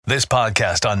This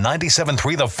podcast on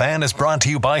 97.3 The Fan is brought to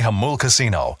you by Jamul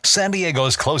Casino, San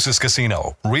Diego's closest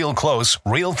casino. Real close,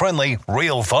 real friendly,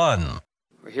 real fun.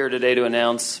 We're here today to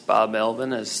announce Bob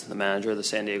Melvin as the manager of the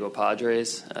San Diego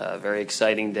Padres. A very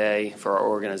exciting day for our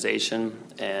organization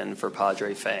and for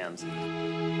Padre fans.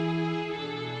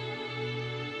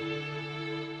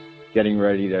 Getting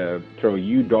ready to throw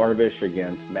Yu Darvish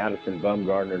against Madison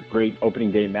Bumgarner. Great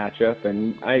opening day matchup,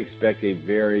 and I expect a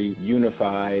very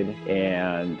unified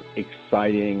and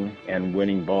exciting and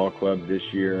winning ball club this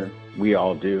year. We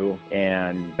all do,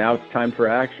 and now it's time for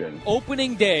action.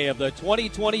 Opening day of the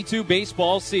 2022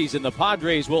 baseball season. The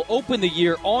Padres will open the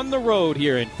year on the road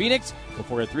here in Phoenix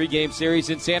before a 3-game series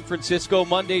in San Francisco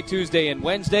Monday, Tuesday, and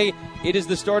Wednesday. It is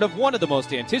the start of one of the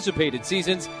most anticipated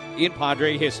seasons in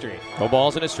Padre history. No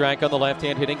balls and a strike on the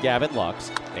left-hand hitting Gavin Lux.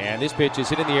 And this pitch is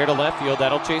hit in the air to left field.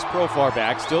 That'll chase Profar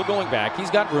back. Still going back.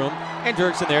 He's got room. And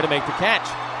Dirksen there to make the catch.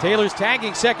 Taylor's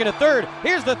tagging second to third.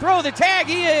 Here's the throw. The tag.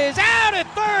 He is out at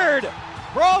third.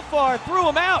 Profar threw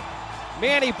him out.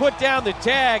 Manny put down the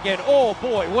tag. And oh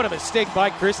boy, what a mistake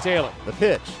by Chris Taylor. The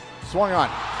pitch. Swung on.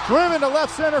 Driven to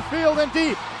left center field and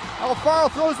deep.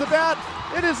 Alfaro throws the bat.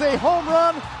 It is a home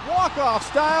run, walk-off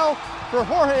style for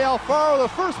Jorge Alfaro. The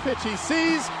first pitch he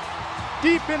sees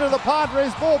deep into the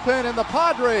Padres bullpen, and the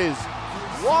Padres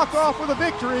walk off with a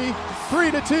victory,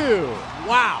 3-2.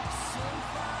 Wow.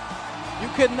 You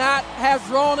could not have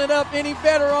drawn it up any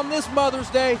better on this Mother's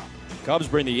Day. Cubs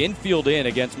bring the infield in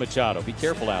against Machado. Be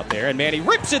careful out there. And Manny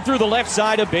rips it through the left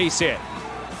side, a base hit.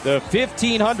 The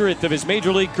 1,500th of his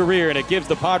major league career, and it gives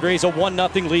the Padres a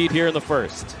 1-0 lead here in the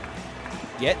first.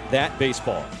 Get that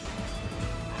baseball.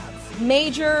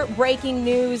 Major breaking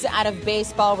news out of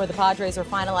baseball where the Padres are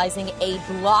finalizing a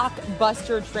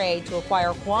blockbuster trade to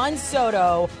acquire Juan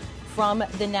Soto from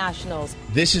the Nationals.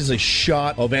 This is a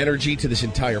shot of energy to this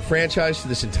entire franchise, to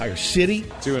this entire city.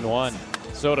 2-1.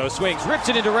 Soto swings, rips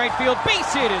it into right field.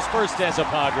 Base hit is first as a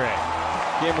Padre.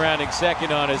 Kim rounding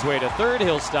second on his way to third.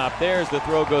 He'll stop there as the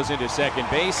throw goes into second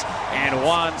base. And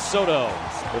Juan Soto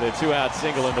with a 2-out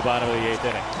single in the bottom of the 8th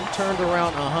inning. He turned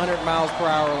around 100 miles per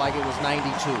hour like it was 92.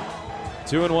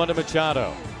 2-1 to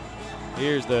Machado.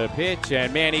 Here's the pitch,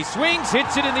 and Manny swings,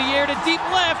 hits it in the air to deep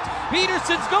left.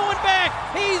 Peterson's going back.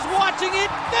 He's watching it.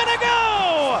 Gonna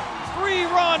go!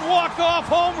 3-run walk-off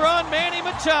home run, Manny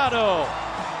Machado.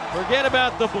 Forget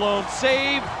about the blown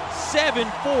save.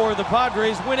 7-4. The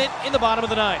Padres win it in the bottom of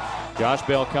the 9th. Josh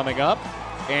Bell coming up,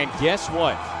 and guess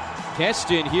what?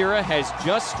 Keston Hiura has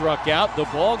just struck out. The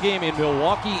ball game in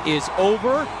Milwaukee is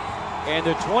over, and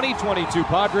the 2022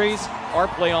 Padres are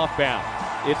playoff bound.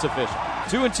 It's official.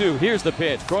 2-2. Here's the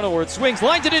pitch. Cronenworth swings,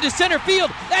 lines it into center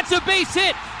field. That's a base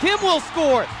hit. Kim will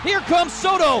score. Here comes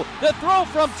Soto. The throw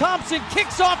from Thompson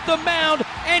kicks off the mound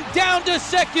and down to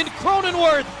second.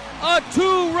 Cronenworth, a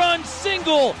 2-run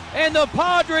single, and the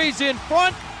Padres in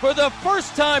front for the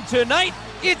first time tonight.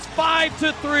 It's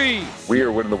 5-3. We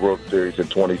are winning the World Series in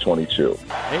 2022.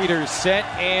 Haters set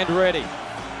and ready.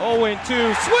 0-2.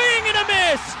 Swing and a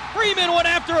miss. Freeman went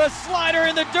after a slider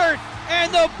in the dirt,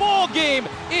 and the ball game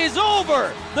is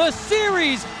over. The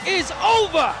series is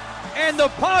over, and the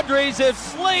Padres have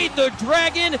slayed the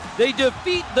Dragon. They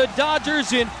defeat the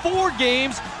Dodgers in 4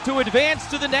 games to advance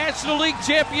to the National League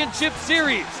Championship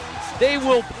Series. They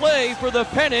will play for the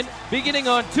pennant beginning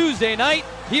on Tuesday night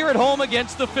here at home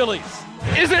against the Phillies.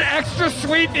 Is it extra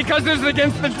sweet because this is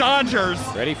against the Dodgers?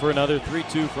 Ready for another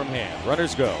 3-2 from hand.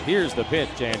 Runners go. Here's the pitch,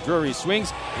 and Drury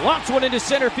swings, lofts one into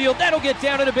center field. That'll get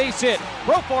down in a base hit.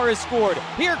 Profar has scored.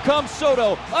 Here comes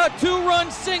Soto. A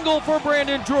 2-run single for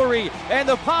Brandon Drury, and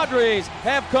the Padres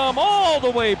have come all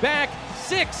the way back.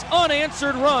 6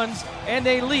 unanswered runs, and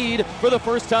they lead for the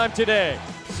first time today.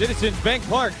 Citizens Bank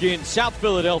Park in South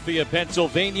Philadelphia,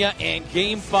 Pennsylvania, and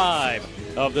Game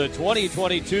 5 of the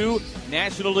 2022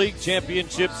 National League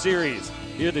Championship Series.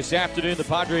 Here this afternoon, the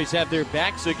Padres have their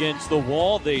backs against the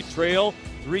wall. They trail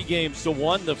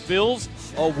 3-1. The Phils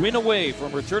a win away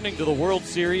from returning to the World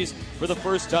Series for the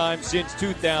first time since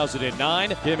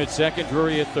 2009. Kim at second,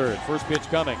 Drury at third. First pitch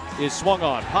coming is swung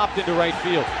on, popped into right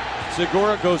field.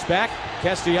 Segura goes back.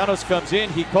 Castellanos comes in.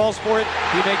 He calls for it.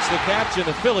 He makes the catch, and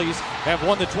the Phillies have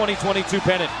won the 2022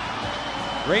 pennant.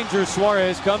 Ranger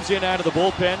Suarez comes in out of the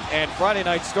bullpen, and Friday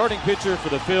night starting pitcher for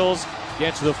the Phils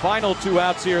gets the final 2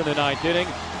 outs here in the 9th inning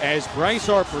as Bryce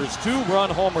Harper's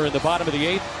 2-run homer in the bottom of the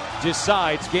 8th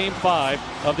decides Game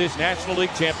 5 of this National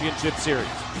League Championship Series.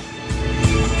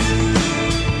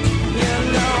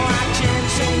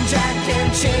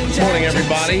 Good morning,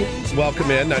 everybody.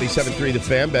 Welcome in, 97.3 The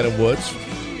Fan, Ben and Woods.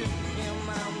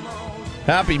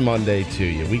 Happy Monday to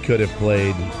you. We could have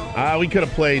played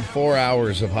 4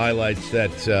 hours of highlights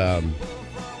that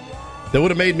that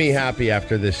would have made me happy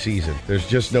after this season. There's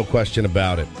just no question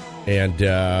about it. And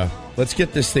let's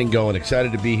get this thing going.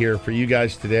 Excited to be here for you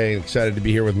guys today, and excited to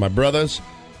be here with my brothers.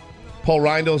 Paul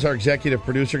Reindl is our executive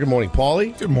producer. Good morning,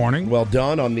 Paulie. Good morning. Well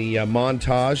done on the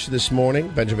montage this morning.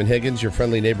 Benjamin Higgins, your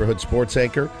friendly neighborhood sports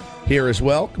anchor, here as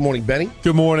well. Good morning, Benny.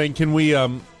 Good morning. Can we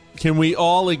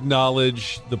all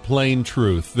acknowledge the plain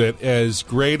truth that as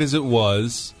great as it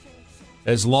was,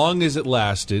 as long as it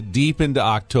lasted, deep into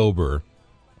October,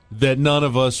 that none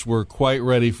of us were quite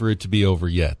ready for it to be over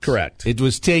yet? Correct. It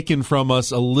was taken from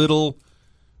us a little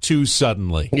too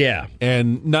suddenly. Yeah.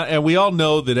 And we all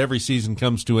know that every season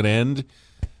comes to an end,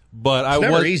 but I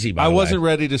wasn't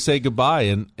ready to say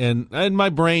goodbye, and my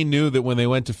brain knew that when they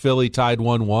went to Philly tied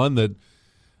 1-1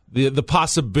 that the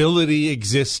possibility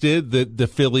existed that the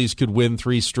Phillies could win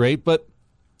 3 straight, but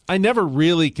I never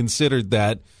really considered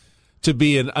that to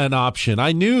be an option.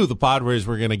 I knew the Padres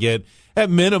were going to get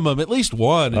at minimum at least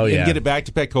one and get it back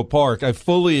to Petco Park. I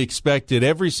fully expected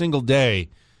every single day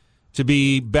to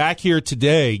be back here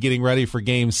today getting ready for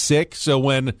Game 6. So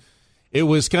when it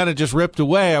was kind of just ripped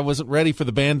away, I wasn't ready for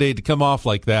the Band-Aid to come off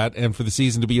like that and for the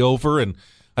season to be over. And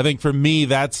I think for me,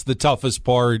 that's the toughest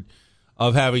part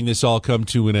of having this all come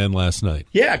to an end last night.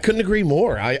 Yeah, I couldn't agree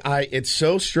more. It's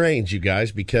so strange, you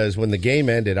guys, because when the game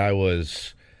ended, I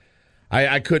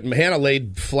couldn't. Hannah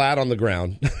laid flat on the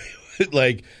ground.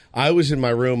 Like, I was in my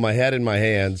room, my head in my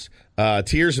hands,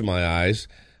 tears in my eyes.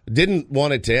 Didn't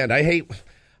want it to end. I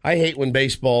hate when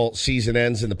baseball season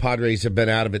ends and the Padres have been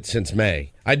out of it since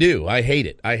May. I do. I hate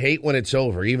it. I hate when it's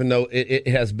over, even though it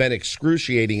has been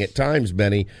excruciating at times,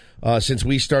 Benny, since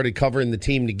we started covering the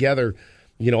team together,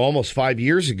 almost 5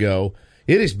 years ago.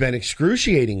 It has been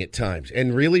excruciating at times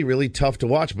and really, really tough to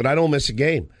watch, but I don't miss a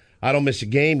game. I don't miss a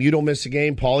game. You don't miss a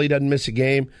game. Paulie doesn't miss a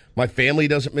game. My family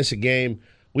doesn't miss a game.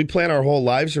 We plan our whole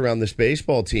lives around this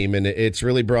baseball team, and it's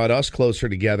really brought us closer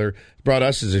together. It's brought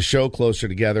us as a show closer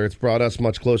together. It's brought us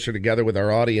much closer together with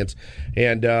our audience,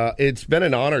 and it's been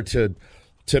an honor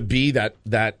to be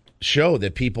that show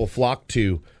that people flock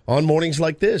to on mornings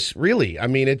like this. Really, I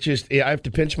mean, I have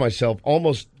to pinch myself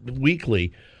almost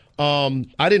weekly. I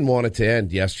didn't want it to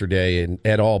end yesterday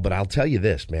at all, but I'll tell you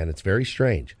this, man, it's very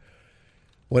strange.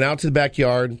 Went out to the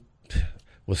backyard.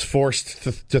 Was forced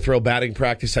to throw batting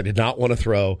practice. I did not want to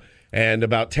throw. And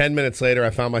about 10 minutes later, I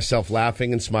found myself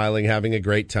laughing and smiling, having a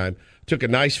great time. Took a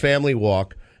nice family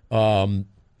walk, and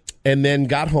then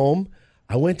got home.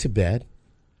 I went to bed,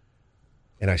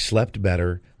 and I slept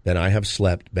better than I have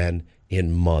slept, Ben,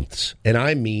 in months. And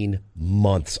I mean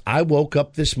months. I woke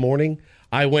up this morning.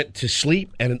 I went to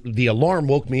sleep, and the alarm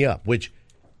woke me up, which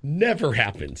never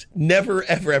happens. Never,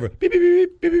 ever, ever. Beep, beep,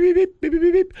 beep, beep, beep, beep, beep, beep,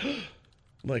 beep, beep.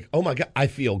 I'm like, oh, my God, I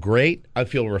feel great. I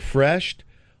feel refreshed.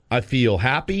 I feel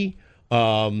happy.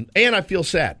 And I feel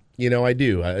sad. I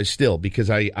do still,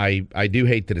 because I do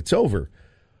hate that it's over.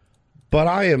 But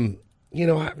I am,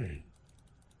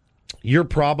 you're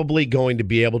probably going to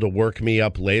be able to work me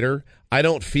up later. I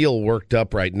don't feel worked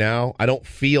up right now. I don't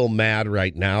feel mad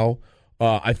right now.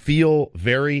 I feel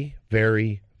very,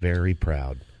 very, very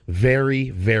proud.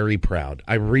 Very, very proud.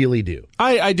 I really do.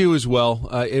 I do as well.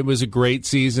 It was a great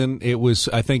season. It was,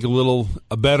 I think, a little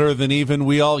better than even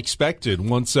we all expected.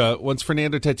 Once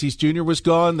Fernando Tatis Jr. was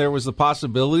gone, there was the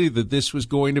possibility that this was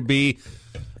going to be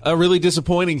a really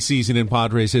disappointing season in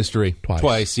Padres history.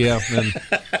 Twice, yeah.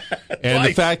 And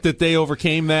the fact that they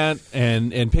overcame that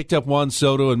and picked up Juan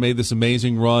Soto and made this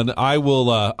amazing run, I will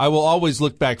always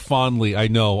look back fondly, I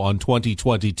know, on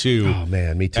 2022. Oh,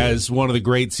 man, me too. As one of the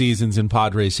great seasons in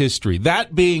Padres history.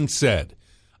 That being said,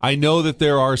 I know that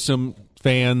there are some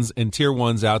fans and tier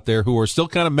ones out there who are still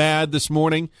kind of mad this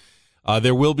morning.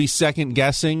 There will be second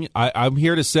guessing. I'm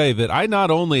here to say that I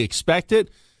not only expect it,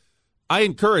 I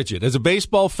encourage it. As a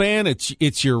baseball fan,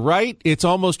 it's your right. It's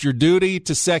almost your duty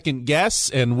to second guess,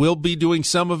 and we'll be doing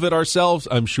some of it ourselves,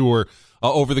 I'm sure,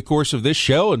 over the course of this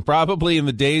show and probably in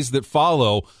the days that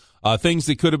follow. Things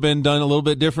that could have been done a little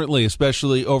bit differently,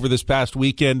 especially over this past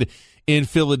weekend in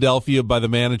Philadelphia by the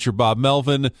manager, Bob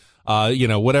Melvin.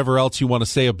 Whatever else you want to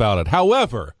say about it.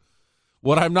 However,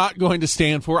 what I'm not going to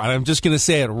stand for, and I'm just going to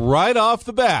say it right off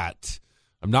the bat,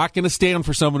 I'm not going to stand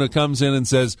for someone who comes in and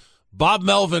says, Bob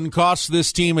Melvin cost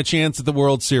this team a chance at the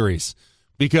World Series,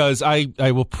 because I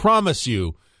will promise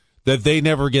you that they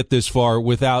never get this far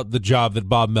without the job that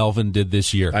Bob Melvin did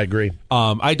this year. I agree.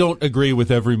 I don't agree with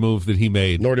every move that he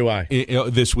made. Nor do I.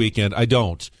 This weekend. I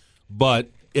don't. But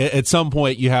at some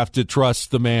point, you have to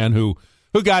trust the man who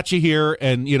got you here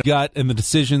and the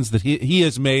decisions that he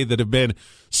has made that have been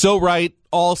so right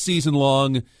all season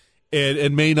long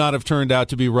and may not have turned out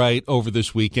to be right over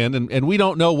this weekend. And we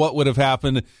don't know what would have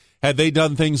happened Had they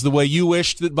done things the way you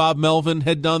wished that Bob Melvin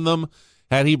had done them,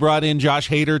 had he brought in Josh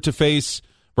Hader to face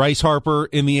Bryce Harper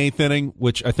in the 8th inning,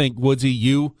 which I think, Woodsy,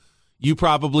 you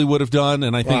probably would have done,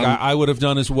 and I think I would have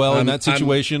done as well in that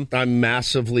situation. I'm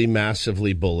massively,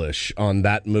 massively bullish on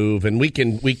that move, and we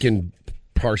can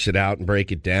parse it out and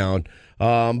break it down.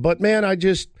 But man,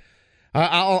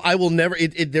 I will never.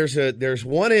 There's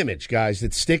one image, guys,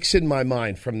 that sticks in my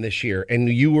mind from this year, and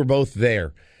you were both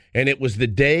there, and it was the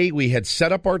day we had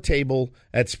set up our table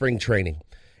at spring training,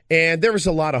 and there was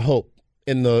a lot of hope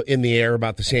in the air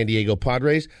about the San Diego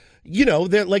Padres. You know,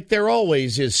 there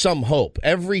always is some hope.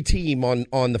 Every team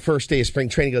on the first day of spring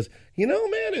training goes, you know,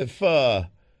 man, if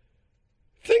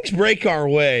things break our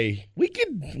way, we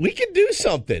could do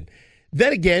something.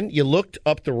 Then again, you looked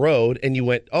up the road and you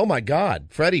went, oh my God,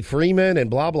 Freddie Freeman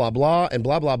and blah, blah, blah, and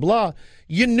blah, blah, blah.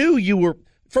 You knew you were,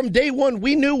 from day one,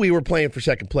 we knew we were playing for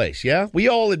second place, yeah? We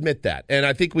all admit that. And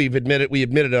I think we admitted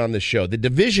it on this show. The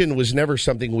division was never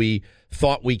something we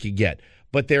thought we could get.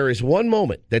 But there is one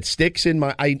moment that sticks in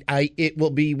my, it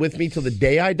will be with me till the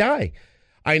day I die.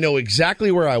 I know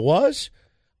exactly where I was.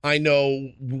 I know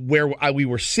where we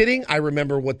were sitting. I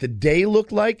remember what the day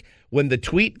looked like when the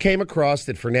tweet came across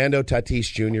that Fernando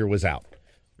Tatis Jr. was out.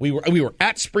 We were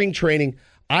at spring training.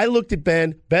 I looked at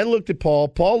Ben. Ben looked at Paul.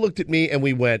 Paul looked at me, and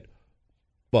we went,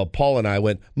 well, Paul and I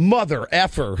went, mother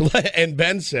effer. And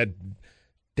Ben said,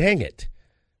 dang it.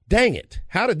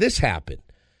 How did this happen?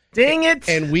 Dang it.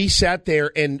 And we sat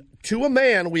there, and to a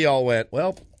man, we all went,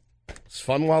 well, it's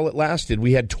fun while it lasted.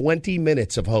 We had 20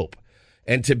 minutes of hope.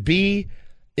 And to be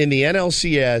in the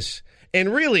NLCS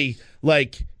and really,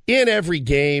 like, in every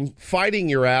game, fighting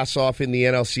your ass off in the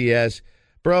NLCS,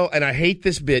 bro, and I hate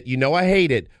this bit. You know I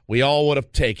hate it. We all would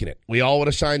have taken it. We all would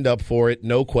have signed up for it,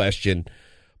 no question.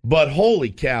 But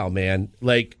holy cow, man,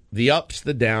 like the ups,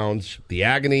 the downs, the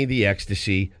agony, the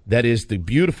ecstasy, that is the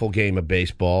beautiful game of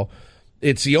baseball.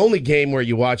 It's the only game where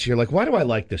you watch, you're like, why do I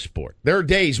like this sport? There are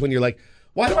days when you're like,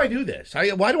 why do I do this?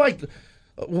 Why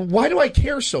do I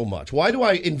care so much? Why do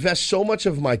I invest so much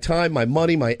of my time, my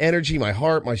money, my energy, my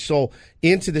heart, my soul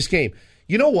into this game?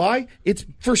 You know why? It's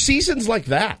for seasons like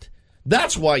that.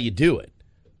 That's why you do it.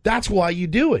 That's why you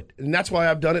do it. And that's why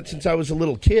I've done it since I was a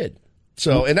little kid.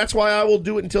 So, and that's why I will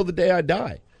do it until the day I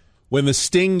die. When the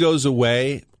sting goes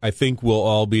away, I think we'll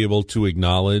all be able to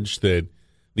acknowledge that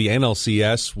the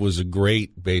NLCS was a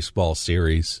great baseball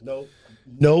series.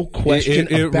 No question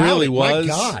about it. It really was.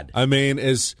 My God. I mean,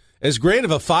 as great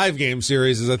of a 5-game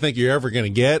series as I think you're ever going to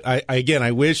get.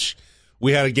 I wish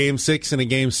we had a Game 6 and a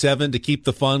Game 7 to keep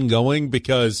the fun going,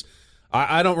 because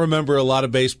I don't remember a lot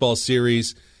of baseball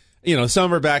series. You know,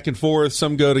 some are back and forth,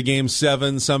 some go to Game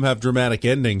 7, some have dramatic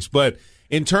endings. But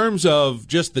in terms of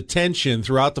just the tension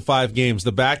throughout the 5 games,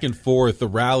 the back and forth, the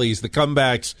rallies, the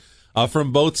comebacks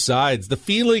from both sides, the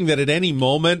feeling that at any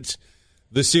moment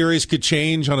the series could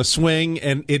change on a swing,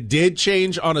 and it did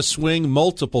change on a swing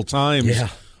multiple times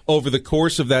over the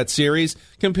course of that series.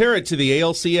 Compare it to the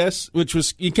ALCS, which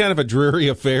was kind of a dreary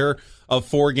affair of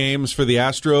 4 games for the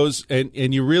Astros,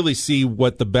 and you really see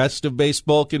what the best of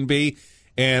baseball can be.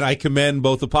 And I commend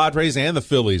both the Padres and the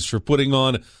Phillies for putting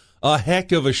on a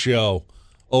heck of a show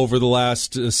over the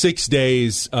last 6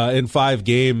 days in 5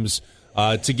 games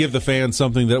to give the fans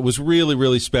something that was really,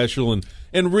 really special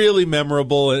and really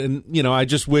memorable. And, you know, I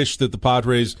just wish that the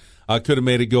Padres could have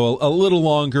made it go a little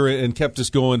longer and kept us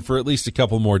going for at least a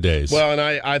couple more days. Well, and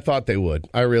I thought they would.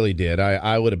 I really did.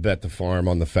 I would have bet the farm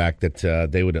on the fact that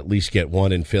they would at least get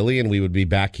one in Philly, and we would be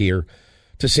back here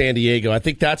to San Diego. I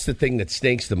think that's the thing that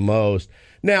stinks the most.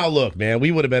 Now, look, man,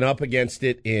 we would have been up against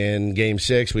it in Game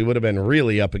 6. We would have been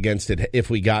really up against it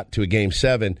if we got to a Game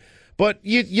 7. But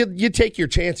you take your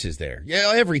chances there,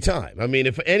 every time. I mean,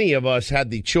 if any of us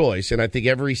had the choice, and I think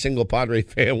every single Padre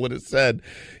fan would have said,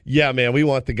 yeah, man, we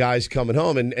want the guys coming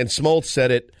home. And Smoltz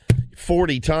said it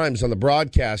 40 times on the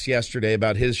broadcast yesterday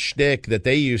about his shtick that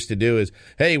they used to do is,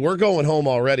 hey, we're going home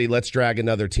already. Let's drag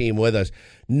another team with us.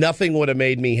 Nothing would have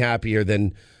made me happier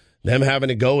than them having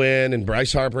to go in and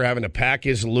Bryce Harper having to pack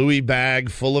his Louis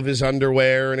bag full of his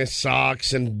underwear and his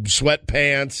socks and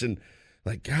sweatpants and,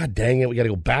 like, God dang it, we got to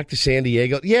go back to San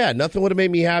Diego. Yeah, nothing would have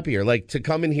made me happier. Like, to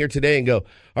come in here today and go,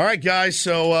 all right, guys,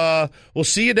 so we'll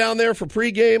see you down there for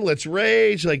pregame. Let's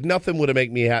rage. Like, nothing would have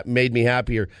made me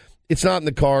happier. It's not in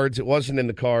the cards. It wasn't in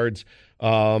the cards.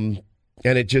 And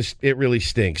it really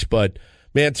stinks. But,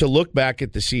 man, to look back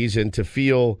at the season, I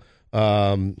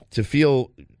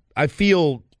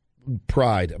feel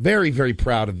pride. Very, very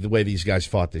proud of the way these guys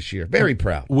fought this year. Very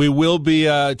proud. We will be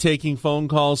taking phone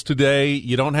calls today.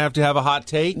 You don't have to have a hot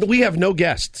take. We have no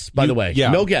guests, by the way.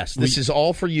 Yeah, no guests. This is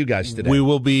all for you guys today. We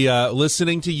will be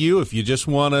listening to you if you just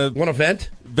want to vent.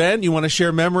 Ben, you want to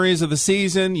share memories of the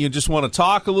season? You just want to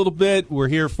talk a little bit? We're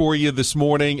here for you this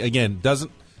morning. Again, doesn't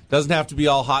have to be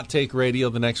all hot take radio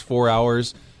the next 4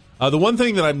 hours. The one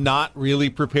thing that I'm not really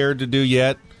prepared to do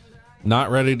yet,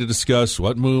 not ready to discuss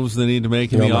what moves they need to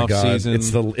make in the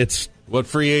offseason. It's what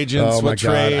free agents, what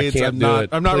trades. I'm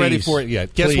not ready for it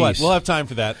yet. Guess what? We'll have time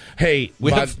for that. Hey,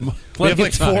 we have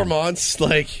like 4 months.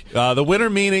 The winter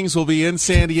meetings will be in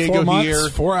San Diego 4 months, here.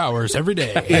 4 hours every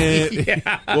day.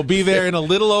 We'll be there in a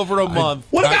little over a month.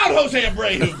 What about Jose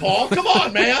Abreu, Paul? Come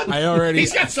on, man.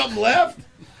 He's got something left.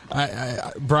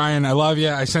 Brian, I love you.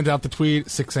 I sent out the tweet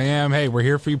 6 a.m. Hey, we're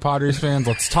here for you, Padres fans.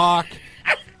 Let's talk.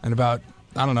 And about,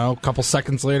 I don't know, a couple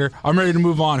seconds later, I'm ready to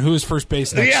move on. Who's first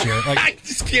base next year? I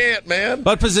just can't, man.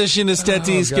 What position is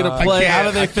Tatis going to play? How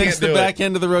do they fix the back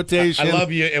end of the rotation? I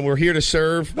love you, and we're here to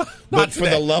serve. But for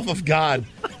the love of God,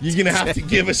 you're going to have to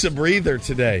give us a breather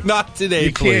today. Not today,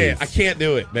 you please. Can't. I can't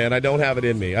do it, man. I don't have it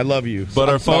in me. I love you. But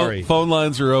our phone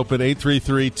lines are open,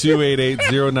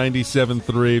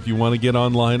 833-288-0973 if you want to get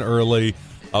online early.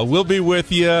 We'll be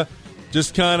with you.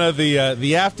 Just kind of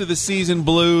the after the season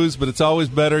blues, but it's always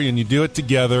better when you do it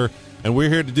together. And we're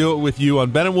here to do it with you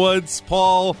on Ben and Woods,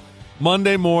 Paul,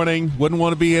 Monday morning. Wouldn't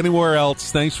want to be anywhere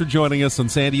else. Thanks for joining us on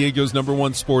San Diego's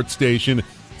 #1 sports station.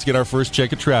 Let's get our first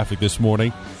check of traffic this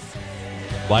morning.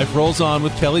 Life rolls on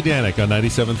with Kelly Danick on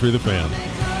 97.3 The Fan.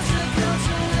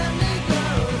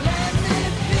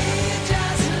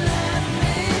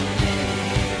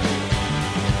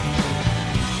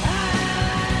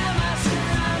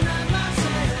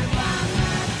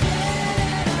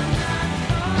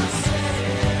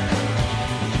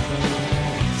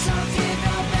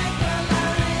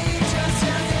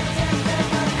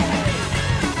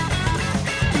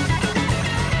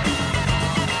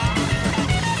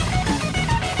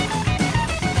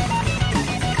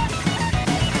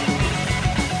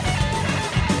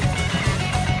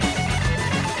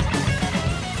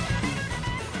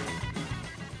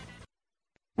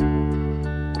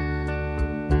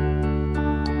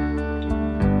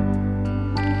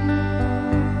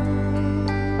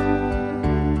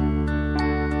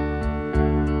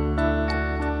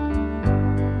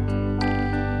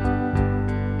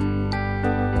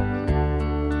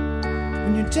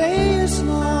 day is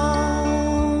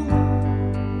long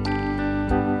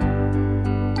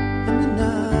and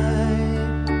the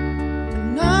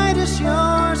night is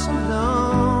yours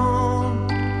alone.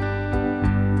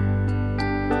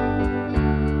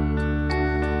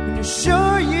 When you're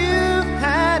sure you've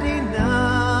had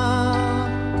enough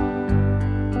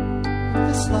of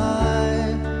this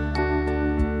life,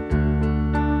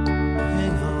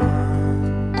 hang on.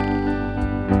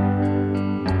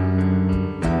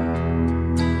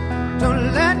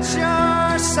 Don't let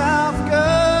yourself go.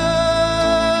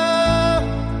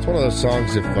 It's one of those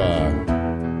songs. If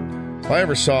I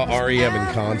ever saw REM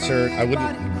in concert, I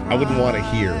wouldn't want to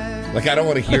hear. Like, I don't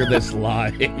want to hear this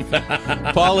live.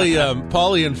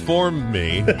 Paulie informed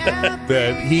me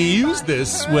that he used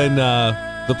this when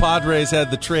the Padres had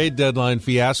the trade deadline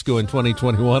fiasco in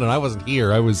 2021, and I wasn't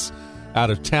here. I was out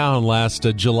of town last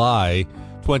July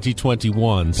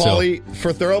 2021. Paulie,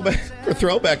 for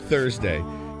Throwback Thursday,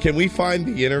 can we find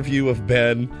the interview of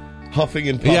Ben huffing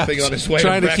and puffing on his way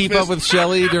trying to to keep up with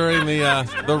Shelley during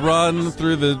the run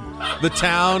through the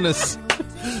town?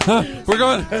 We're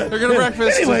going to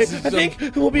breakfast. Anyway, I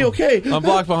think we'll be okay. I'm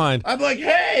blocked behind. I'm like,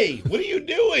 hey, what are you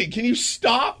doing? Can you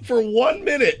stop for 1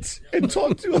 minute and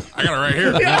talk to him? I got it right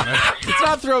here. Yeah. It's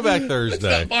not Throwback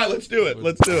Thursday. Fine, let's do it.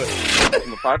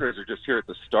 The Padres are just here at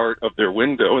the start of their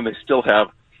window, and they still have,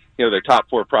 their top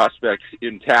four prospects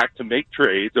intact to make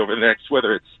trades over the next,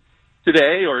 whether it's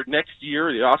today or next year,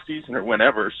 or the off season, or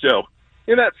whenever. So,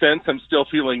 in that sense, I'm still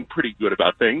feeling pretty good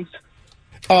about things.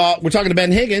 We're talking to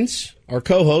Ben Higgins, our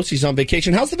co-host. He's on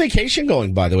vacation. How's the vacation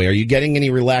going, by the way? Are you getting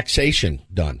any relaxation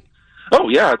done? Oh,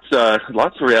 yeah. It's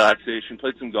lots of relaxation.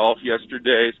 Played some golf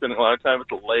yesterday, spending a lot of time at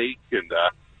the lake, and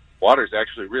water's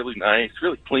actually really nice,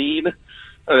 really clean.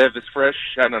 They have this fresh,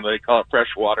 I don't know, they call it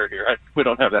fresh water here. We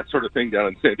don't have that sort of thing down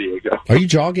in San Diego. Are you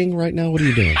jogging right now? What are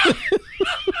you doing?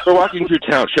 We're walking through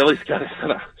town. Shelley's got us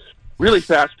on a really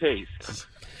fast pace.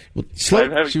 Well,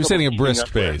 she was setting a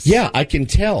brisk pace. Yeah, I can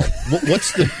tell.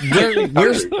 What's the?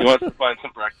 Where's? He wants to find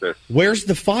some breakfast. Where's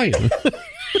the fire?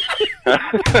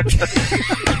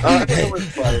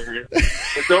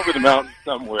 It's over the mountain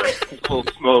somewhere. There's a little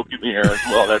smoke in the air as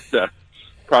well. That's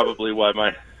probably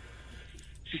why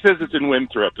she says it's in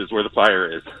Winthrop is where the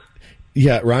fire is.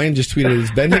 Yeah, Ryan just tweeted,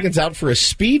 is Ben Higgins out for a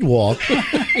speed walk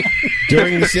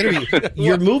during this interview?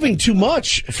 You're moving too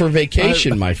much for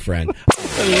vacation, my friend.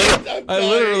 I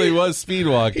literally was speed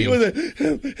walking.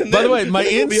 By the way, my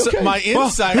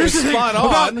insight was spot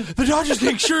on. The Dodgers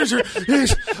getting Scherzer.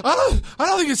 I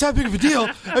don't think it's that big of a deal.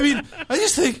 I mean, I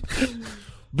just think.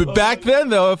 But back then,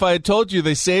 though, if I had told you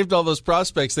they saved all those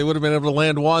prospects, they would have been able to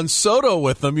land Juan Soto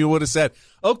with them. You would have said,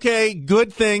 okay,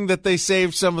 good thing that they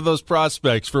saved some of those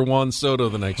prospects for Juan Soto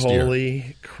the next year.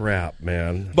 Holy crap,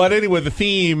 man. But anyway, the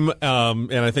theme,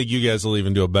 and I think you guys will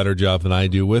even do a better job than I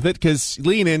do with it, because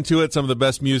lean into it. Some of the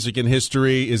best music in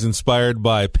history is inspired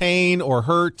by pain or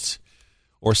hurt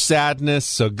or sadness.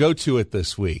 So go to it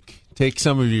this week. Take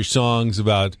some of your songs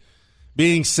about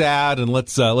being sad, and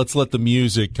let's let the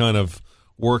music kind of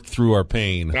work through our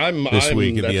pain this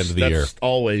week at the end of the year. That's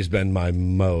always been my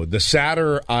mode. The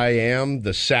sadder I am,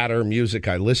 the sadder music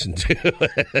I listen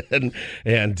to.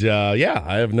 and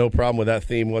I have no problem with that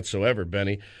theme whatsoever,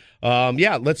 Benny.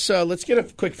 Let's get a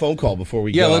quick phone call before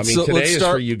we go. Today is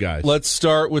for you guys. Let's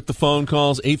start with the phone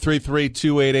calls,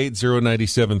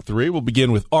 833-288-0973. We'll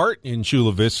begin with Art in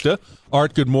Chula Vista.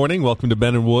 Art, good morning. Welcome to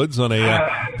Ben and Woods on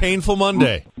a painful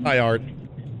Monday. Hi, Art.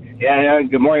 Yeah,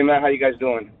 good morning, man. How you guys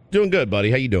doing? Doing good, buddy.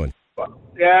 How you doing?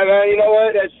 Yeah, man, you know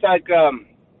what? It's like,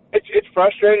 it's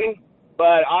frustrating,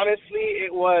 but honestly,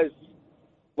 it was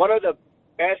one of the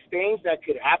best things that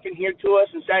could happen here to us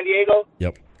in San Diego.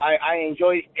 Yep. I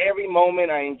enjoyed every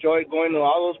moment. I enjoyed going to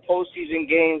all those postseason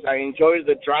games. I enjoyed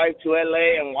the drive to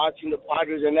L.A. and watching the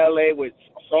Padres in L.A. with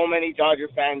so many Dodger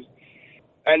fans.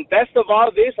 And best of all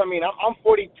this, I mean, I'm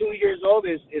 42 years old,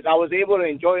 is I was able to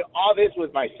enjoy all this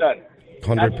with my son.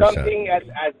 100%. That's something as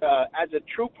a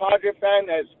true Padre fan,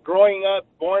 as growing up,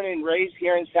 born and raised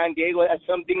here in San Diego, that's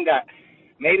something that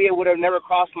maybe it would have never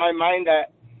crossed my mind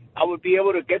that I would be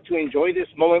able to get to enjoy this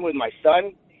moment with my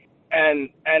son.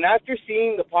 And after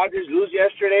seeing the Padres lose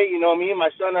yesterday, you know, me and my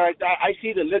son I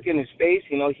see the look in his face.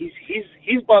 You know,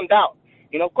 he's bummed out.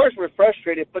 You know, of course we're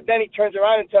frustrated, but then he turns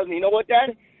around and tells me, you know what,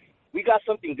 Dad? We got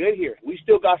something good here. We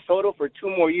still got Soto for 2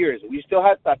 more years. We still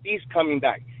have Tatis coming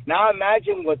back. Now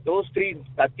imagine what those three,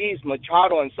 Tatis,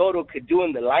 Machado, and Soto, could do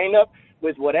in the lineup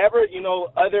with whatever, you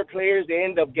know, other players they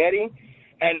end up getting.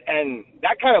 And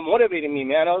that kind of motivated me,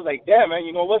 man. I was like, damn, man,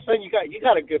 you know what, son? You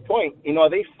got a good point. You know,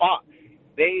 they fought.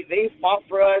 They fought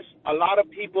for us. A lot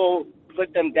of people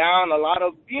put them down. A lot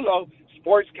of, you know,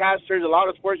 sportscasters, a lot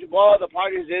of sports people, oh, the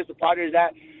Padres this, the Padres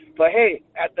that. But, hey,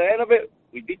 at the end of it,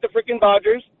 we beat the freaking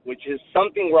Dodgers, which is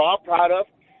something we're all proud of.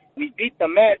 We beat the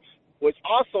Mets, which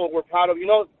also we're proud of. You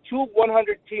know, 2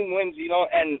 100-team wins, you know,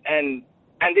 and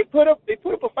they put up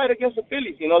a fight against the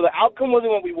Phillies. You know, the outcome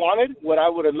wasn't what we wanted. What I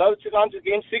would have loved to go to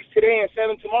Game 6 today and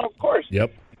 7 tomorrow, of course.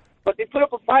 Yep. But they put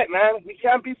up a fight, man. We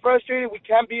can't be frustrated. We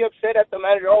can't be upset at the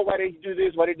manager. Oh, why did he do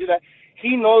this? Why did he do that?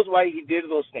 He knows why he did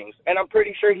those things. And I'm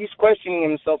pretty sure he's questioning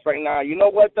himself right now. You know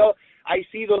what, though? I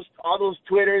see all those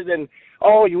Twitters and,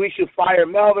 oh, we should fire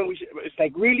Melvin. It's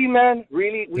like, really, man?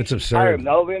 Really? We should fire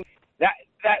Melvin?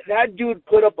 That dude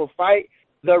put up a fight.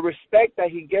 The respect that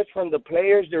he gets from the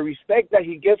players, the respect that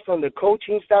he gets from the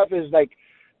coaching staff is like,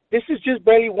 this is just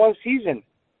barely one season.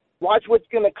 Watch what's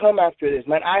going to come after this,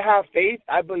 man. I have faith.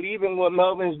 I believe in what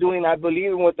Melvin's doing. I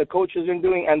believe in what the coaches are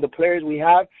doing and the players we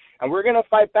have, and we're going to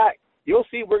fight back. You'll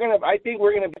see. I think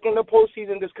we're going to be in the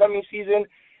postseason this coming season,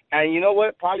 and you know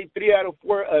what? Probably 3 out of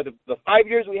 4 the 5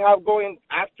 years we have going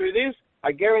after this,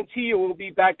 I guarantee you we'll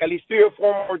be back at least 3 or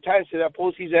 4 more times to that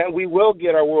postseason, and we will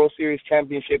get our World Series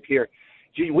championship here.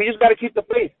 We just got to keep the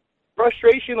faith.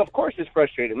 Frustration, of course, is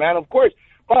frustrating, man, of course,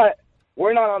 but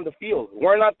we're not on the field.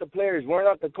 We're not the players. We're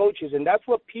not the coaches, and that's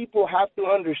what people have to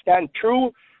understand.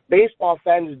 True baseball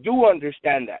fans do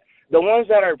understand that. The ones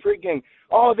that are freaking,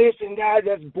 oh, this and that,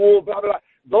 that's bull, blah, blah, blah.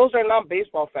 Those are not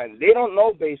baseball fans. They don't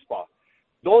know baseball.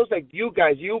 Those like you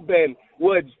guys, you, Ben,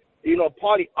 Woods, you know,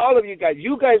 Paulie, all of you guys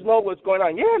know what's going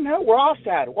on. Yeah, man, we're all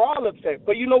sad. We're all upset.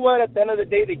 But you know what? At the end of the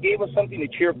day, they gave us something to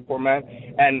cheer for, man.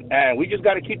 And we just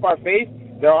got to keep our faith.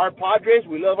 They're our Padres.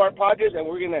 We love our Padres, and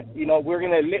we're gonna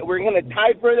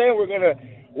tie for them. We're gonna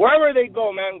wherever they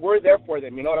go, man. We're there for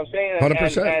them. You know what I'm saying?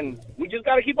 100%. And we just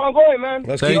got to keep on going, man.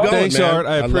 Let's keep going, thanks, man. Art.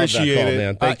 I appreciate call, it.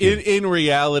 Man. Thank you. In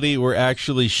reality, we're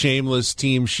actually shameless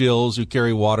team shills who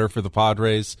carry water for the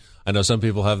Padres. I know some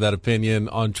people have that opinion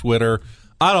on Twitter.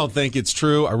 I don't think it's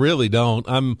true. I really don't.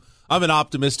 I'm an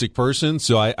optimistic person,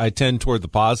 so I tend toward the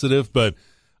positive. But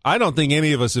I don't think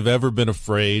any of us have ever been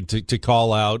afraid to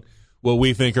call out what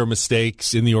we think are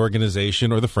mistakes in the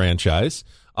organization or the franchise.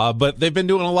 But they've been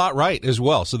doing a lot right as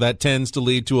well, so that tends to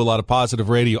lead to a lot of positive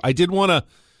radio. I did want to,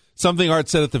 something Art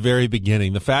said at the very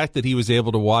beginning, the fact that he was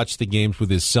able to watch the games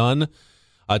with his son,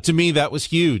 to me, that was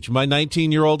huge. My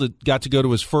 19-year-old got to go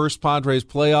to his first Padres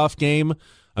playoff game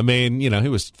I mean, he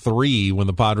was 3 when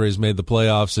the Padres made the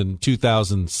playoffs in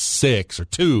 2006 or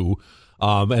 2,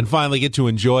 and finally get to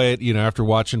enjoy it, after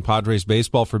watching Padres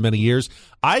baseball for many years.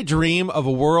 I dream of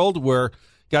a world where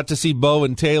got to see Bo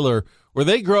and Taylor, where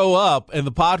they grow up and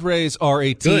the Padres are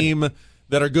a team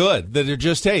that are good, that are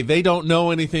just, hey, they don't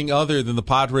know anything other than the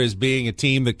Padres being a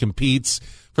team that competes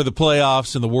for the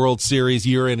playoffs and the World Series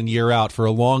year in and year out for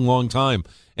a long, long time.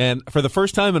 And for the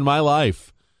first time in my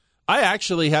life, I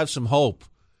actually have some hope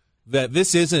that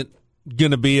this isn't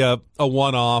going to be a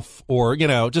one-off or,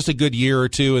 just a good year or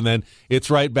two, and then it's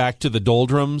right back to the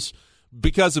doldrums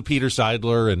because of Peter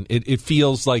Seidler, and it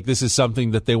feels like this is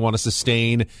something that they want to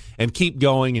sustain and keep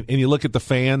going. And you look at the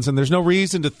fans, and there's no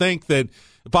reason to think that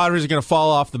the Padres are going to fall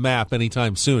off the map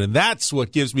anytime soon, and that's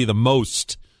what gives me the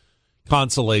most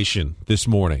consolation this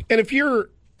morning. And if you're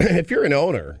an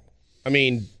owner, I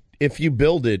mean, if you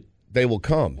build it, they will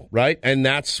come, right? And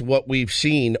that's what we've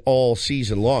seen all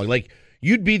season long. Like,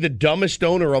 you'd be the dumbest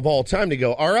owner of all time to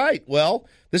go, all right, well,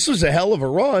 this was a hell of a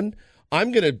run.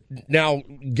 I'm going to now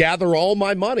gather all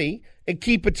my money and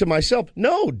keep it to myself.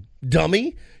 No,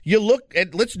 dummy. You look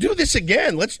at, let's do this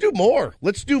again. Let's do more.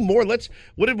 What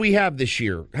did we have this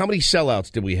year? How many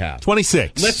sellouts did we have?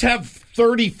 26. Let's have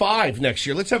 35 next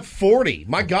year. Let's have 40.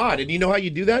 My God. And you know how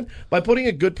you do that? By putting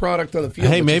a good product on the field.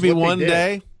 Hey, maybe one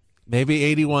day. Maybe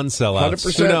 81 sellouts.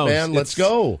 100%, Who knows? Man. Let's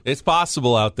go. It's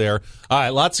possible out there. All right,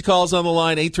 lots of calls on the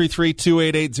line,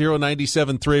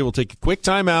 833-288-0973. We'll take a quick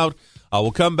timeout.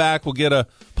 We'll come back. We'll get a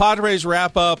Padres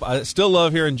wrap-up. I still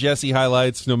love hearing Jesse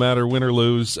highlights, no matter win or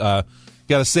lose.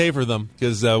 Got to savor them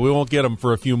because we won't get them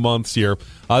for a few months here.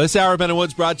 This hour of Ben and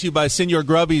Woods brought to you by Senor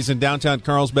Grubby's in downtown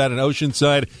Carlsbad and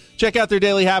Oceanside. Check out their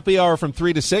daily happy hour from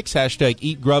 3 to 6. Hashtag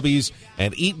Eat Grubbies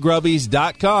and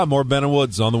eatgrubbies.com. More Ben and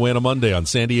Woods on the way on a Monday on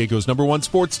San Diego's #1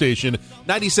 sports station,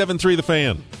 97.3 The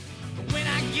Fan. When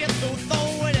I get so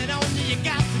throwing it on you, you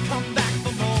got to come back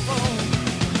for more.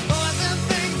 Boy, them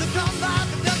things that come by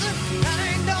the dozen, that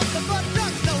ain't nothing but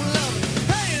drugs, no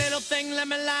love. Hey, little thing, let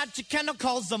me light your candle,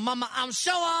 cause the mama, I'm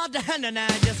sure all the hand and I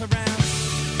just around.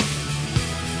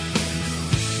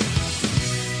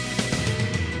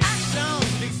 Action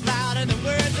speaks louder than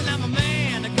words, and I'm a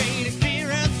man of great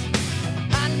experience.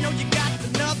 I know you got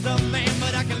another man,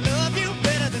 but I can love you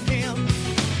better than him.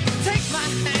 Take my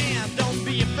hand, don't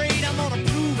be afraid, I'm gonna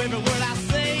prove every word I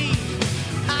say.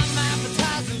 I'm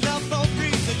advertising love for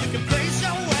free, so you can place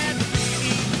your ad to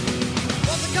me.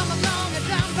 Once I come along and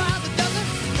down by the dozen,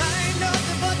 that ain't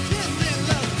nothing but tender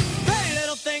love. Hey,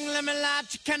 little thing, let me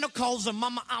light your candle, cause the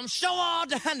mama, I'm sure all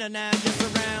the hand and I just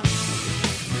around.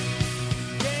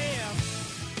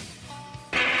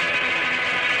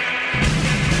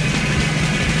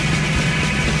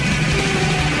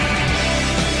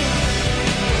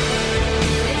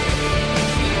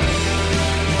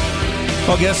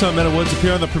 All guests on Men and Woods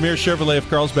appear on the Premier Chevrolet of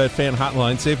Carlsbad fan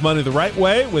hotline. Save money the right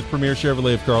way with Premier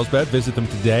Chevrolet of Carlsbad. Visit them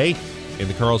today in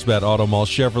the Carlsbad Auto Mall.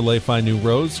 Chevrolet, find new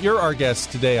roads. You're our guests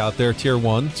today out there, Tier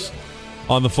 1s,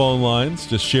 on the phone lines,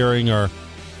 just sharing our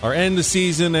end of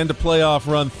season, end of playoff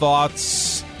run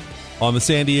thoughts on the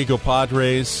San Diego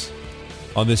Padres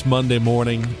on this Monday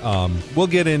morning. We'll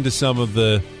get into some of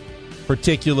the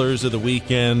particulars of the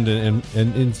weekend and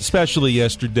especially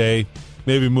yesterday.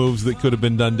 Maybe moves that could have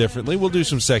been done differently. We'll do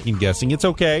some second guessing. It's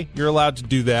okay. You're allowed to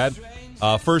do that.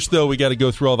 First, though, we got to go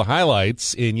through all the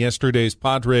highlights in yesterday's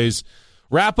Padres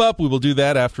wrap-up. We will do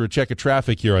that after a check of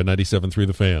traffic here on 97.3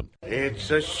 The Fan.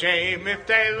 It's a shame if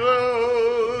they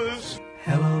lose.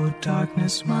 Hello,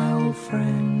 darkness, my old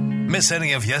friend. Miss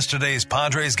any of yesterday's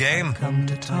Padres game? I've come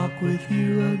to talk with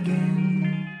you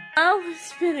again. Oh,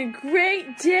 it's been a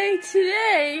great day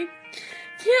today.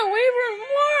 Can't wait for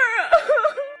more.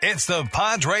 It's the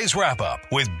Padres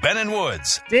Wrap-Up with Ben and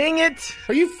Woods. Dang it.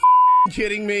 Are you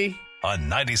kidding me? On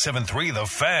 97.3 The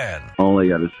Fan. All I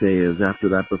got to say is after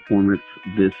that performance,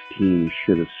 this team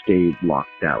should have stayed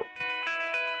locked out.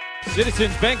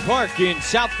 Citizens Bank Park in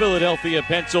South Philadelphia,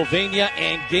 Pennsylvania,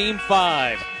 and Game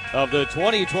 5 of the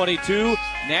 2022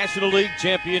 National League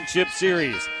Championship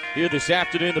Series. Here this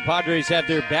afternoon, the Padres have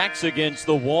their backs against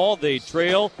the wall. They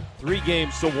trail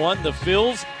 3-1. The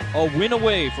Phils a win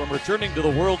away from returning to the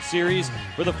World Series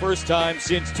for the first time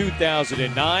since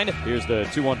 2009. Here's the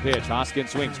 2-1 pitch.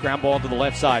 Hoskins swings, ground ball to the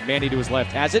left side. Manny to his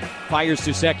left has it. Fires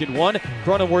to second one.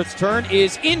 Cronenworth's turn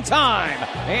is in time.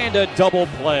 And a double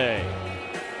play.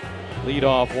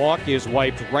 Leadoff walk is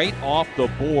wiped right off the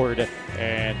board.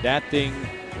 And that thing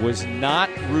was not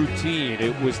routine.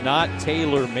 It was not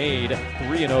tailor-made.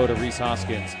 3-0 to Rhys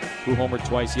Hoskins, who homered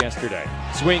twice yesterday.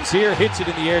 Swings here, hits it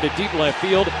in the air to deep left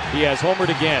field. He has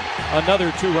homered again.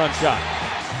 Another 2-run shot.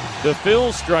 The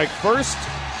Phils strike first,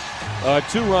 A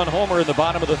 2-run homer in the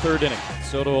bottom of the third inning.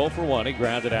 Soto 0 for 1. He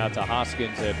grounded out to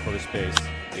Hoskins at first base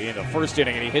in the first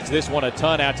inning, and he hits this one a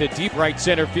ton out to deep right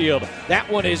center field. That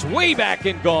one is way back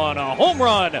and gone. A home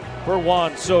run for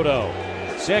Juan Soto.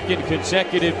 Second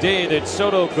consecutive day that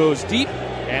Soto goes deep,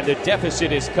 and the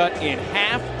deficit is cut in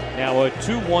half. Now a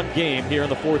 2-1 game here in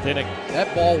the fourth inning.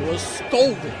 That ball was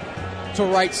scolded to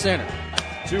right center.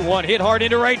 2-1 hit hard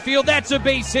into right field. That's a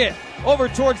base hit. Over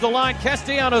towards the line,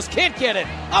 Castellanos can't get it.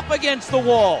 Up against the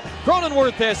wall.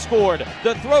 Cronenworth has scored.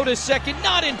 The throw to second,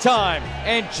 not in time.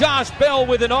 And Josh Bell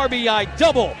with an RBI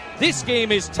double. This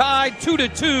game is tied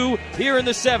 2-2 here in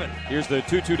the seventh. Here's the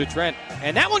 2-2 to Trent.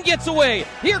 And that one gets away.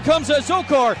 Here comes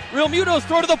Azocar. Realmuto's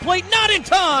throw to the plate, not in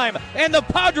time. And the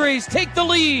Padres take the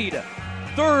lead.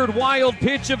 Third wild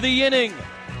pitch of the inning.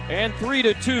 And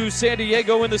 3-2 San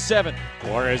Diego in the seventh.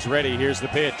 Suarez ready. Here's the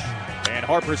pitch. And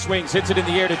Harper swings, hits it in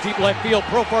the air to deep left field.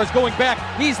 Profar's going back.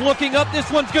 He's looking up. This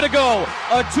one's going to go.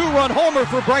 A 2-run homer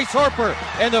for Bryce Harper.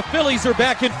 And the Phillies are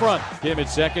back in front. Kim at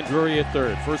second, Drury at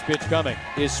third. First pitch coming.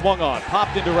 Is swung on.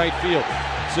 Popped into right field.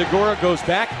 Segura goes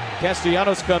back.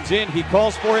 Castellanos comes in. He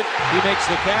calls for it. He makes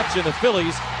the catch, and the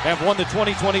Phillies have won the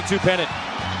 2022 pennant.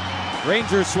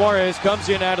 Ranger Suarez comes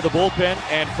in out of the bullpen,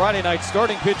 and Friday night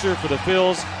starting pitcher for the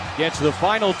Phils gets the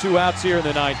final 2 outs here in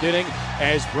the ninth inning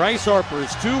as Bryce Harper's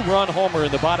 2-run homer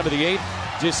in the bottom of the eighth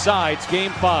decides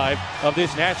Game 5 of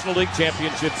this National League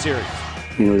Championship Series.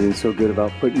 You know, he's been so good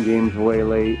about putting games away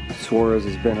late. Suarez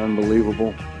has been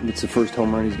unbelievable. It's the first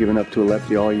home run he's given up to a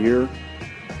lefty all year.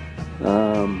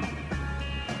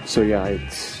 So yeah, it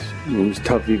was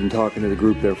tough even talking to the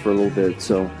group there for a little bit.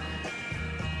 So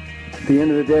at the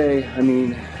end of the day, I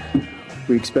mean,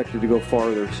 we expected to go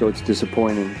farther, so it's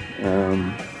disappointing.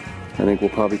 I think we'll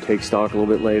probably take stock a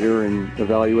little bit later and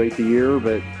evaluate the year,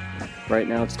 but right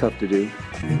now it's tough to do.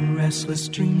 In restless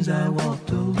dreams I walked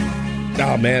alone.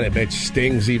 Oh, man, it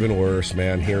stings even worse,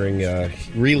 man,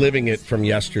 reliving it from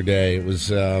yesterday. It was,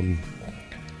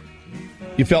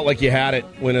 you felt like you had it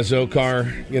when Azocar,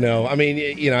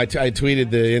 I tweeted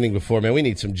the inning before, man, we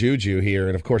need some juju here.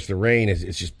 And, of course, the rain,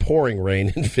 it's just pouring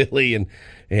rain in Philly,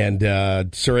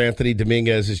 and Sir Anthony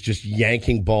Dominguez is just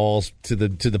yanking balls to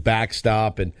the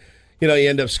backstop, and you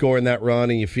end up scoring that run,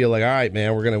 and you feel like, all right,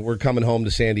 man, we're coming home to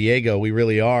San Diego. We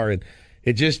really are, and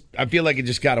I feel like it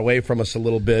just got away from us a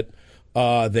little bit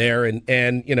there,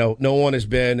 and no one has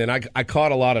been, and I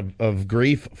caught a lot of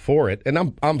grief for it,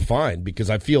 and I'm fine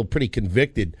because I feel pretty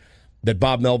convicted that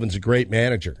Bob Melvin's a great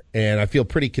manager, and I feel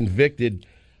pretty convicted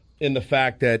in the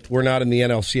fact that we're not in the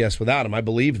NLCS without him. I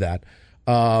believe that.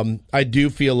 I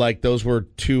do feel like those were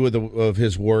 2 of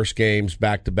his worst games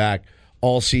back to back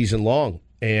all season long.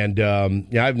 And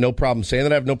I have no problem saying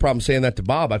that. I have no problem saying that to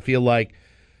Bob. I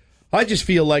just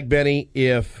feel like, Benny,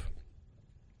 if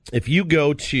you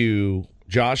go to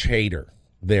Josh Hader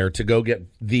there to go get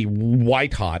the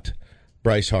white hot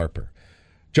Bryce Harper,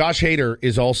 Josh Hader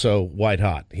is also white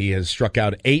hot. He has struck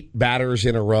out 8 batters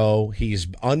in a row. He's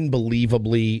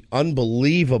unbelievably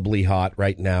hot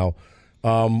right now.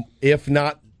 If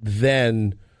not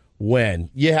then,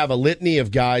 when? You have a litany of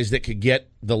guys that could get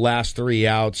the last 3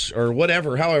 outs or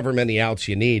however many outs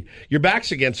you need. Your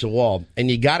back's against the wall, and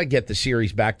you got to get the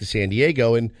series back to San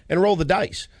Diego and roll the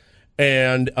dice.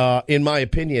 And in my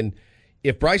opinion,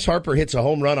 if Bryce Harper hits a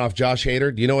home run off Josh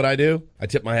Hader, do you know what I do? I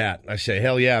tip my hat. I say,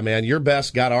 hell yeah, man, your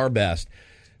best got our best.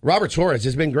 Robert Suarez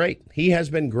has been great. He has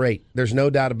been great. There's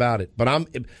no doubt about it. But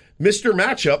Mr.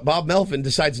 Matchup, Bob Melvin,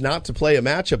 decides not to play a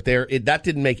matchup there. That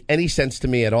didn't make any sense to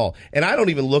me at all. And I don't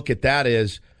even look at that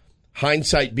as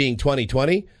hindsight being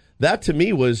 20/20. That to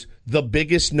me was the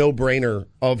biggest no-brainer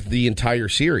of the entire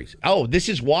series. Oh, this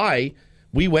is why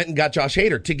we went and got Josh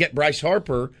Hader, to get Bryce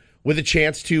Harper with a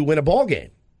chance to win a ball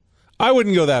game. I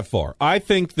wouldn't go that far. I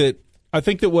think that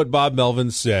what Bob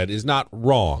Melvin said is not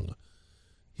wrong.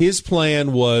 His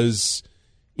plan was,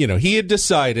 he had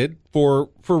decided, for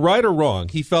right or wrong,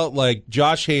 he felt like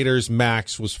Josh Hader's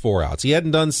max was 4 outs. He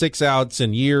hadn't done 6 outs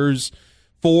in years.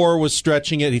 4 was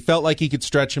stretching it. He felt like he could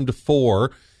stretch him to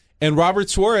 4. And Robert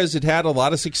Suarez had a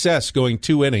lot of success going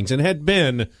 2 innings and had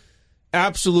been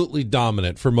absolutely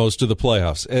dominant for most of the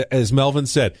playoffs. As Melvin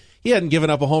said, he hadn't given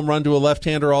up a home run to a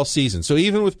left-hander all season. So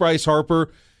even with Bryce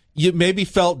Harper, you maybe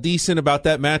felt decent about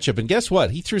that matchup. And guess what?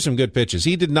 He threw some good pitches.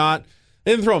 He didn't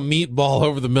throw a meatball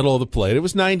over the middle of the plate. It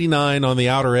was 99 on the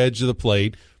outer edge of the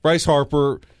plate. Bryce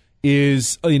Harper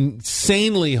is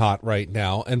insanely hot right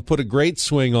now and put a great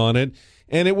swing on it.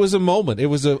 And it was a moment. It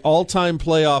was an all-time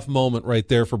playoff moment right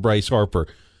there for Bryce Harper.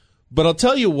 But I'll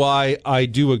tell you why I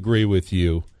do agree with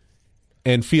you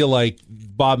and feel like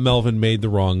Bob Melvin made the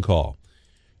wrong call.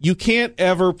 You can't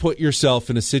ever put yourself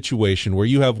in a situation where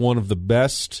you have one of the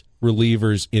best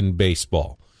relievers in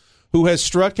baseball, who has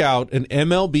struck out an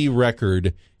MLB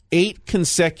record 8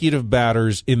 consecutive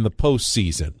batters in the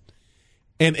postseason,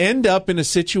 and end up in a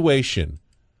situation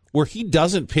where he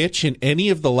doesn't pitch in any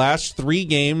of the last 3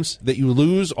 games that you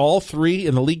lose all 3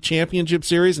 in the league championship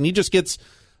series, and he just gets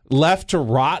left to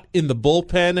rot in the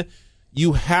bullpen.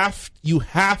 You have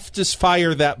to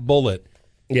fire that bullet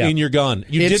in your gun.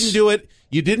 You didn't do it.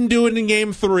 You didn't do it in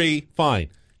game 3. Fine.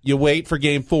 You wait for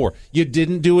game 4. You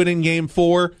didn't do it in game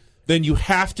 4. Then you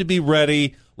have to be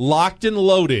ready, locked and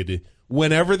loaded,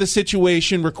 whenever the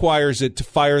situation requires it, to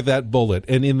fire that bullet.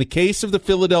 And in the case of the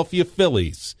Philadelphia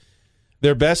Phillies,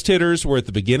 their best hitters were at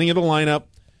the beginning of the lineup.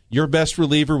 Your best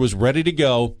reliever was ready to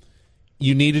go.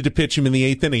 You needed to pitch him in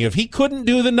the 8th inning. If he couldn't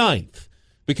do the 9th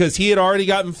because he had already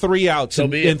gotten 3 outs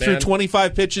and threw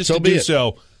 25 pitches to do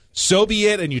so, so be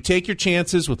it. And you take your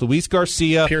chances with Luis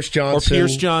Garcia or Pierce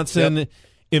Johnson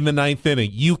in the 9th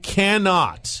inning. You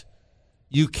cannot,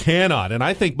 and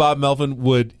I think Bob Melvin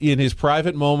would, in his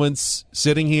private moments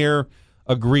sitting here,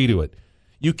 agree to it.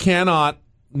 You cannot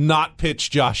not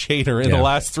pitch Josh Hader in the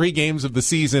last 3 games of the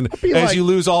season as you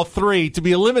lose all 3 to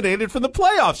be eliminated from the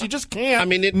playoffs. You just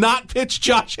can't not pitch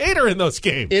Josh Hader in those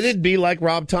games. It'd be like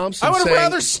Rob Thompson. I would have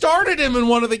rather started him in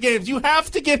one of the games. You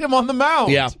have to get him on the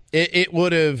mound. Yeah, it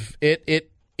would have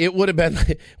been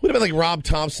like Rob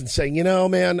Thompson saying, you know,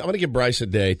 man, I'm going to give Bryce a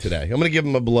day today. I'm going to give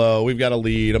him a blow. We've got a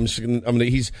lead.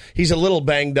 He's a little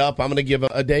banged up. I'm going to give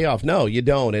a day off. No, you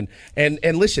don't.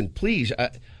 And listen, please.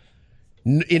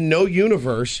 In no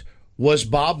universe was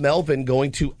Bob Melvin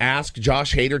going to ask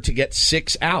Josh Hader to get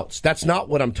 6 outs. That's not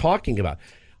what I'm talking about.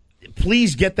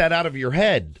 Please get that out of your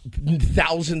head.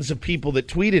 Thousands of people that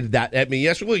tweeted that at me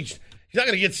yesterday. Well, he's not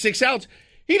going to get 6 outs.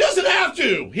 He doesn't have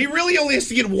to. He really only has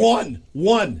to get one.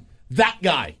 That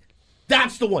guy.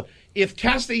 That's the one. If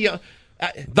Castellanos...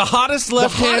 the hottest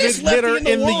left-handed hitter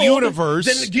in the universe.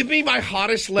 Then give me my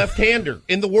hottest left-hander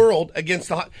in the world against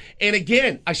the hot. And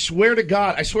again, I swear to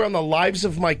God, I swear on the lives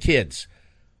of my kids,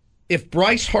 if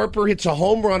Bryce Harper hits a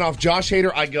home run off Josh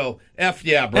Hader, I go, F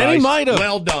yeah, Bryce. And he might have.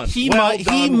 Well done. He might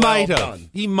have.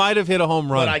 He might have hit a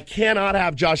home run. But I cannot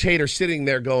have Josh Hader sitting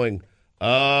there going,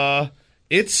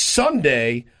 it's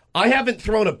Sunday. I haven't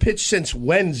thrown a pitch since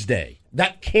Wednesday.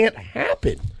 That can't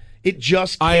happen. It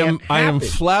just can't happen. I am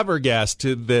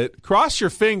flabbergasted that, cross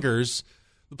your fingers,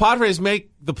 the Padres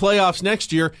make the playoffs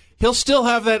next year. He'll still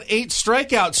have that 8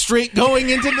 strikeout streak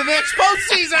going into the next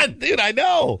postseason. Dude, I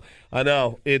know.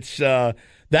 It's that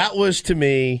was to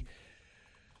me.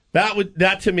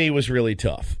 That to me was really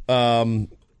tough. That's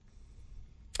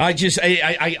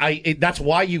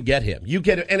why you get him. You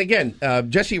get it. And again,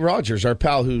 Jesse Rogers, our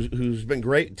pal, who's been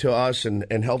great to us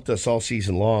and helped us all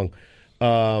season long.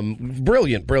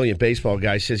 Brilliant baseball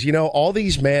guy, says, you know, all of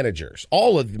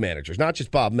the managers, not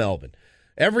just Bob Melvin,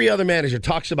 every other manager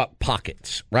talks about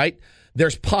pockets, right?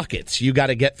 There's pockets you got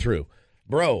to get through.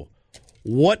 Bro,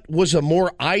 what was a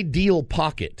more ideal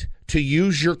pocket to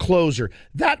use your closer?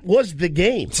 That was the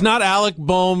game. It's not Alec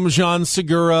Boehm, Jean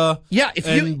Segura,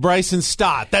 and Bryson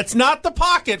Stott. That's not the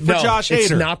pocket for Josh Hader.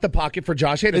 It's not the pocket for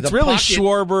Josh Hader. It's really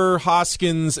Schwarber,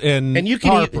 Hoskins, and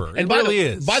Harper. And by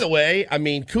the way, I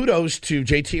mean, kudos to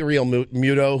JT Real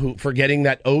Muto for getting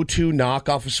that 0-2 knock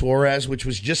off of Suarez, which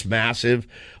was just massive.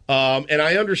 And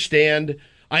I understand.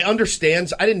 I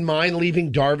didn't mind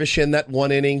leaving Darvish in that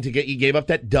 1 inning to get you gave up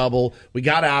that double. We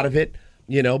got out of it.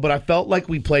 You know, but I felt like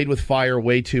we played with fire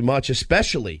way too much,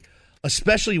 especially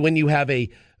when you have a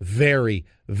very,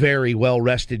 very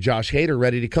well-rested Josh Hader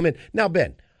ready to come in. Now,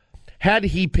 Ben, had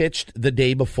he pitched the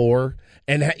day before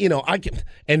and, you know,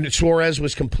 and Suarez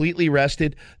was completely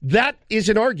rested, that is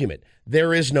an argument.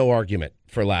 There is no argument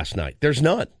for last night. There's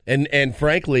none. And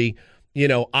frankly, you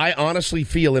know, I honestly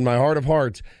feel in my heart of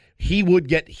hearts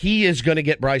he is going to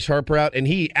get Bryce Harper out, and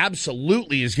he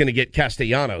absolutely is going to get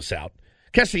Castellanos out.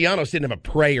 Castellanos didn't have a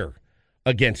prayer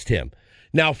against him.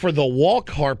 Now, for the walk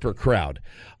Harper crowd,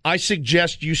 I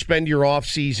suggest you spend your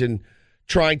offseason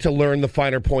trying to learn the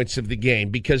finer points of the game,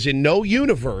 because in no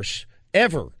universe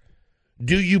ever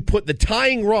do you put the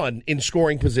tying run in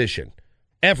scoring position,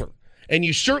 ever. And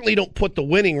you certainly don't put the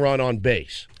winning run on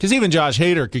base. Because even Josh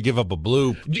Hader could give up a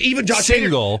blue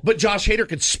single. But Josh Hader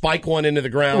could spike one into the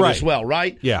ground as well,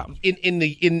 right? Yeah.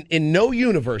 In no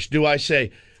universe do I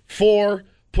say, 4,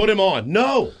 put him on.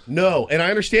 No. And I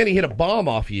understand he hit a bomb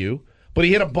off you, but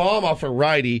he hit a bomb off a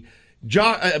righty.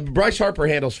 Bryce Harper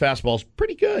handles fastballs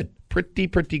pretty good. Pretty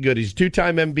good. He's a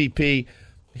 2-time MVP.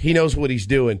 He knows what he's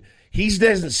doing. He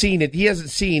hasn't seen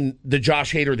the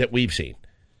Josh Hader that we've seen.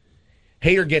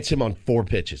 Hader gets him on 4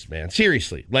 pitches, man.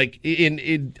 Seriously. Like,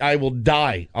 I will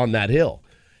die on that hill.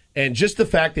 And just the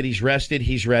fact that he's rested,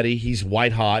 he's ready, he's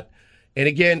white hot. And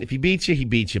again, if he beats you, he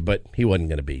beats you, but he wasn't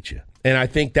going to beat you. And I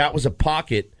think that was a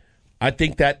pocket. I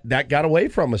think that got away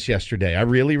from us yesterday. I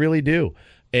really, really do.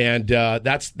 And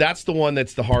that's the one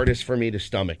that's the hardest for me to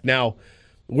stomach. Now,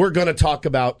 we're going to talk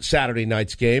about Saturday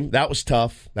night's game. That was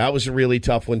tough. That was a really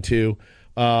tough one, too.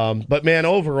 But, man,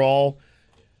 overall,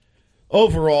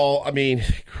 I mean,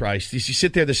 Christ, you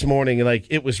sit there this morning and, like,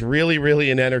 it was really, really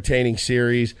an entertaining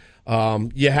series.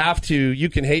 You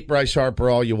can hate Bryce Harper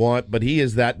all you want, but he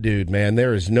is that dude, man.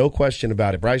 There is no question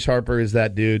about it. Bryce Harper is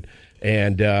that dude.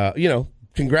 And,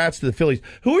 congrats to the Phillies.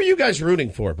 Who are you guys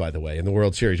rooting for, by the way, in the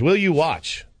World Series? Will you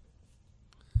watch?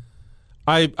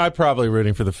 I'm probably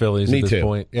rooting for the Phillies at this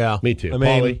point. Yeah, me too. I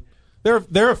mean,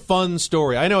 they're a fun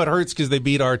story. I know it hurts because they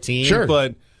beat our team, sure,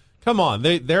 but come on,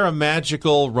 they're a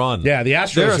magical run. Yeah, the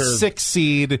Astros they're are a 6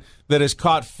 seed that has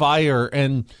caught fire,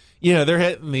 and they're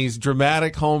hitting these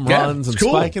dramatic home runs and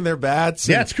spiking their bats.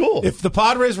 Yeah, it's cool. If the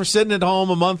Padres were sitting at home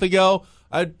a month ago,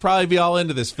 I'd probably be all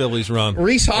into this Phillies run.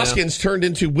 Rhys Hoskins turned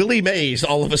into Willie Mays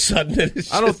all of a sudden.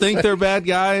 I don't think they're bad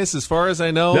guys, as far as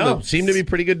I know. No, seem to be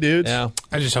pretty good dudes. Yeah,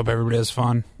 I just hope everybody has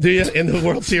fun. Do you in the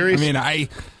World Series? I mean,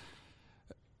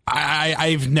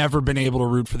 I've never been able to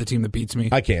root for the team that beats me.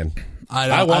 I can.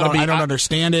 I don't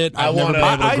understand it. I want to.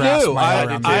 I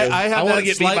have that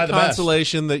get slight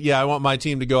consolation that I want my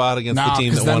team to go out against the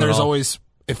team that won. Then there's it all. always,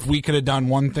 if we could have done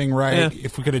one thing right,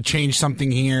 if we could have changed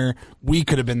something here, we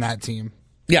could have been that team.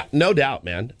 Yeah, no doubt,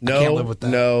 man. I can't live with that.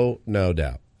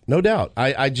 No doubt.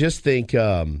 I just think.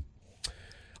 I'm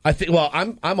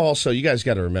also. You guys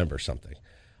got to remember something.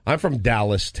 I'm from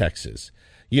Dallas, Texas.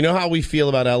 You know how we feel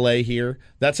about L.A. here?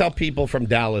 That's how people from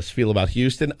Dallas feel about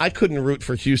Houston. I couldn't root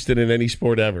for Houston in any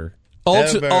sport ever.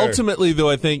 Ultimately, though,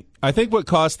 I think what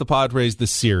cost the Padres the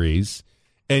series,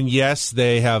 and yes,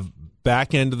 they have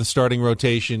back end of the starting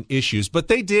rotation issues, but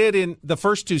they did in the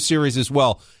first 2 series as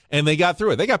well, and they got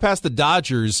through it. They got past the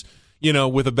Dodgers,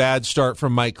 with a bad start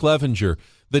from Mike Clevenger.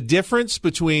 The difference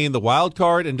between the wild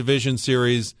card and division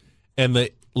series and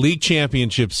the league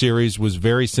championship series was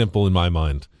very simple in my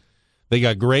mind. They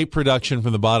got great production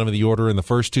from the bottom of the order in the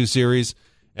first 2 series,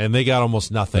 and they got almost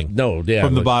nothing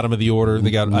from the bottom of the order.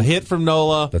 They got a hit from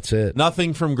Nola. That's it.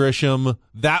 Nothing from Grisham.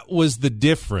 That was the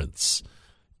difference.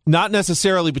 Not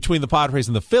necessarily between the Padres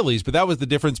and the Phillies, but that was the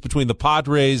difference between the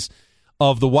Padres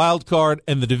of the wild card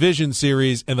and the division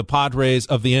series and the Padres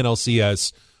of the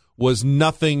NLCS was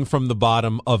nothing from the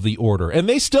bottom of the order. And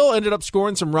they still ended up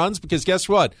scoring some runs because guess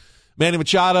what? Manny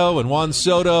Machado and Juan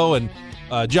Soto and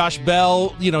Josh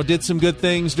Bell, did some good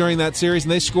things during that series,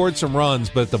 and they scored some runs.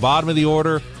 But at the bottom of the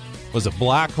order was a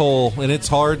black hole, and it's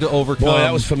hard to overcome. Boy,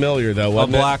 that was familiar, though,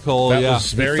 wasn't it? A black hole, that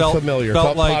was very familiar.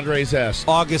 Felt like Padres-esque.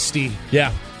 Augusty.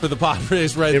 Yeah. For the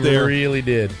Padres there. It really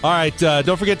did. All right,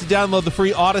 don't forget to download the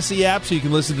free Odyssey app so you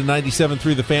can listen to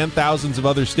 97.3 The Fan, thousands of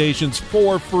other stations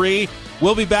for free.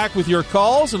 We'll be back with your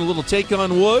calls and a little take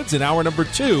on Woods in hour number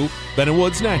 2. Ben and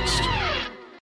Woods next.